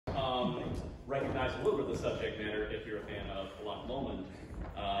recognize a little bit of the subject matter if you're a fan of Loch Lomond.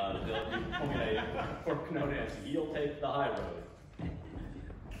 Known as Ye'll Take the High Road.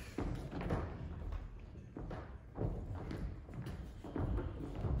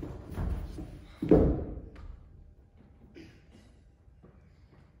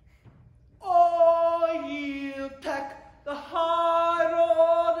 Oh, ye'll take the high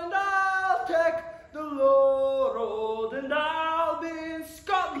road, and I'll take the low road, and I'll be in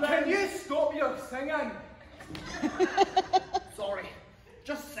Scotland. Can you stop your singing? Sorry,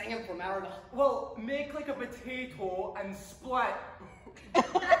 just singing for Merida. Well, make like a potato and split.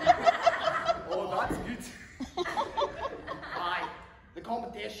 Oh, that's good. Aye, the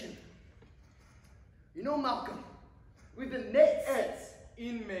competition. You know, Malcolm, we've been mates.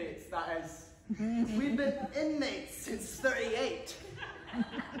 Inmates, that is. We've been inmates since 38.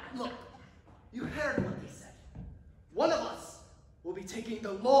 Look, you heard what they said. One of us will be taking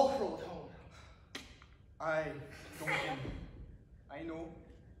the low road home. Aye, Duncan. I know.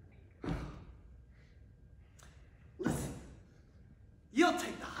 Listen, you'll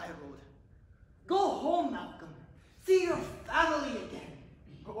take the high road. Go home, Malcolm. See your family again.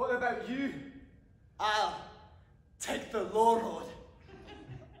 But what about you? I'll take the low road.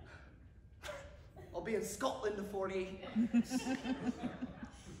 I'll be in Scotland in 48.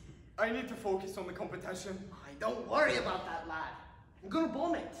 I need to focus on the competition. Aye, don't worry about that, lad. I'm gonna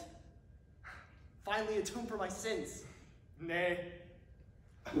bomb it. Finally atone for my sins. Nay.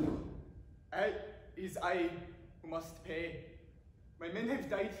 It is I who must pay. My men have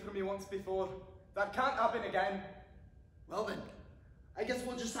died for me once before. That can't happen again. Well then, I guess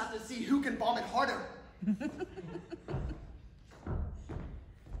we'll just have to see who can bomb it harder.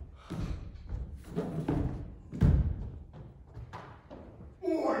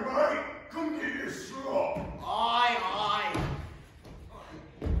 Oi, mate, come get your straw. Aye, aye.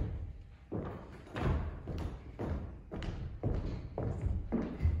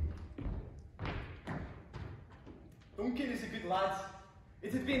 Duncan is a good lad.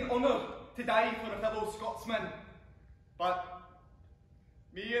 It had been an honour to die for a fellow Scotsman. But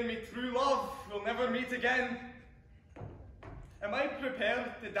me and me true love will never meet again. Am I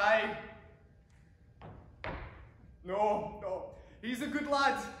prepared to die? No, no. He's a good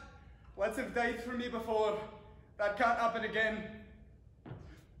lad. Let's have died for me before. That can't happen again.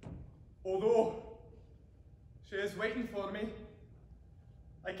 Although, she is waiting for me.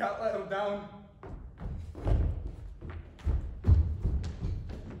 I can't let her down.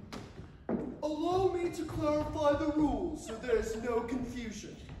 Allow me to clarify the rules so there's no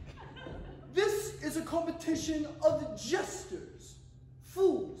confusion. This is a competition of jesters,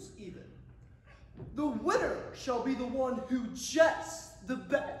 fools even. The winner shall be the one who jests the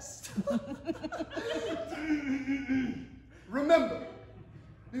best. Remember,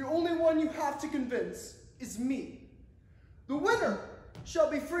 the only one you have to convince is me. The winner shall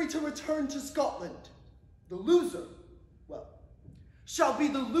be free to return to Scotland. The loser, well, shall be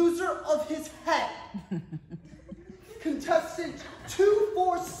the loser of his head. Contestant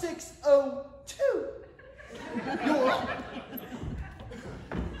 24602. You're up.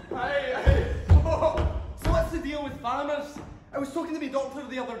 Hey. So what's the deal with farmers? I was talking to my doctor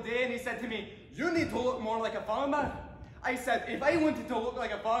the other day and he said to me, you need to look more like a farmer. I said, if I wanted to look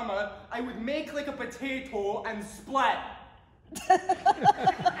like a farmer, I would make like a potato and split.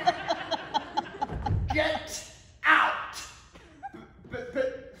 Get out! But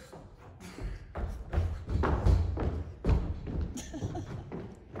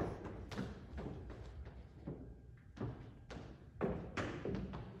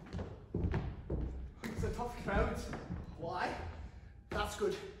it's a tough crowd. Why? That's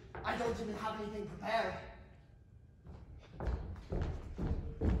good. I don't even have anything prepared.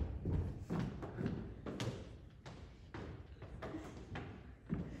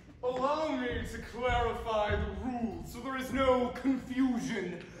 Allow me to clarify the rules so there is no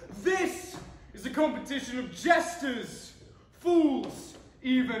confusion. This is a competition of jesters, fools.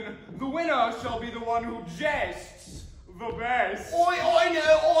 Even the winner shall be the one who jests the best. I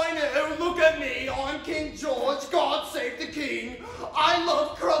know, look at me, I'm King George, God save the king. I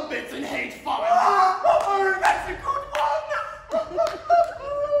love crumpets and hate fun. Oh, that's a good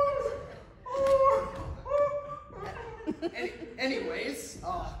one! Anyways,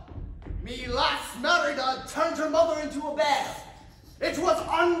 me last Merida turned her mother into a bear. It was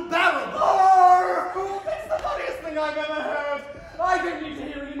unbearable. Oh, that's the funniest thing I've ever heard. I don't need to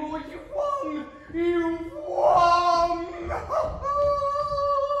hear anymore. You won! You won!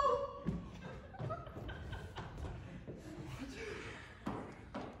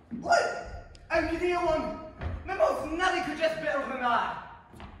 What? How could you one? My most nothing could just better than that.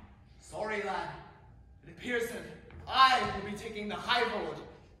 Sorry. sorry, lad. It appears that I will be taking the high road,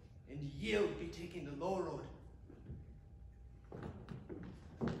 and you'll be taking the low road.